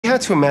had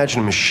to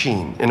imagine a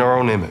machine in our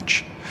own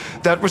image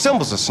that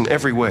resembles us in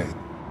every way,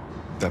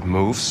 that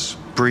moves,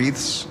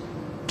 breathes,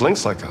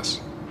 blinks like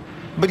us,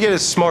 but yet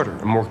is smarter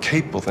and more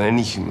capable than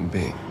any human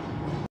being.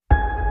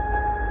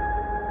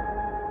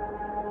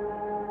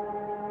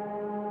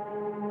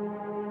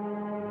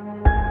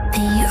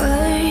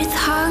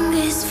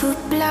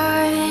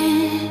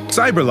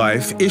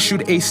 CyberLife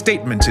issued a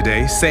statement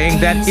today saying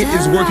that it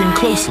is working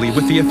closely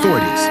with the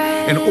authorities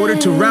in order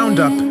to round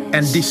up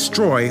and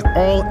destroy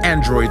all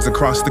androids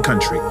across the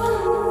country.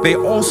 They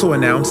also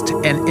announced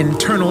an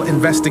internal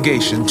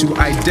investigation to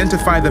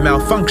identify the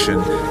malfunction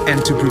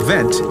and to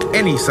prevent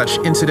any such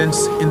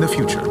incidents in the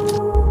future.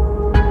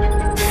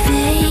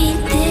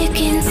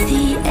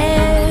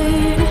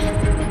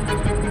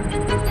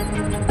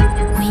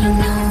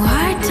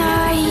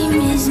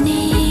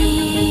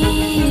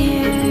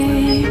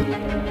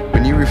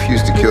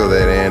 Refused to kill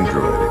that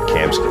android at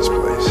Kamski's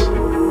place.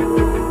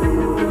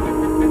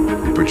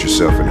 You put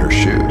yourself in her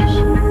shoes.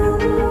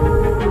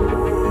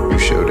 You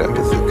showed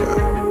empathy,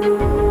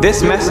 Kyle.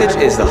 This message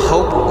is the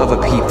hope of a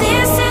people.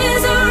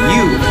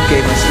 You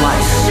gave us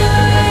life,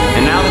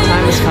 and now the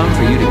time has come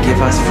for you to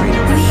give us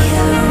freedom.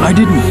 I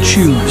didn't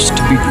choose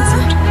to be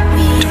different,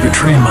 to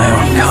betray my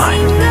own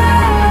kind,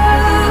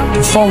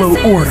 to follow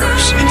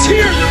orders. It's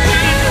here!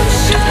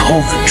 To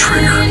pull the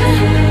trigger.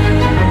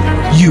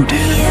 You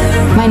did.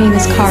 My name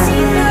is Kara.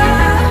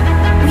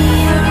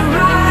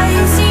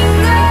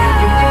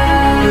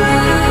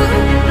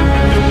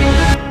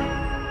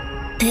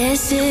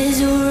 This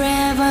is a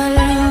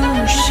revolution.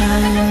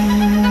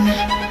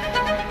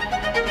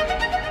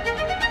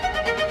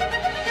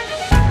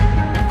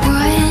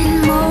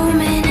 One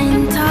moment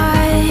in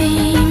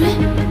time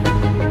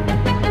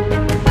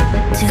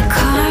to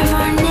carve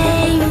our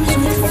names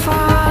with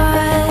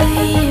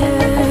fire.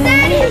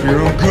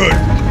 You're all good.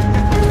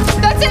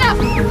 That's enough!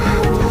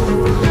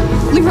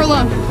 Leave her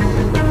alone.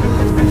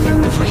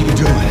 What the fuck are you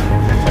doing?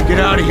 Get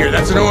out of here,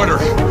 that's an order.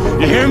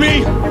 You hear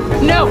me?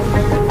 No!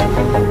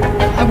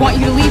 I want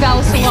you to leave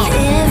Alice alone.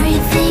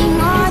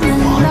 Everything on the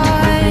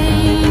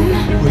line.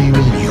 What do you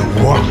mean you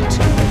want?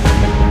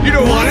 You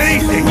don't want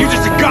anything, you're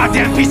just a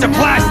goddamn piece of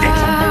plastic!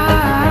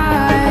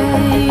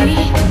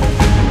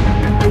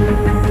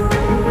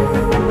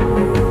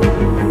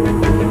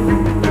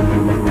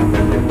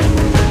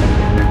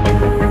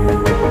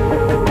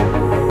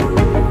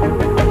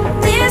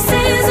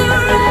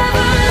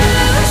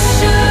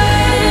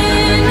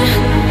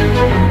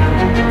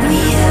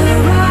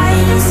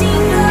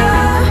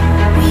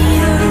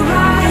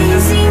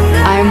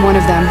 One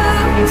of them.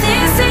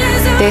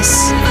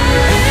 This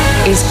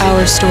is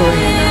our story.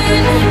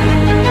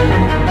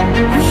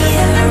 We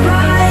are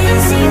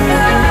rising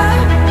up.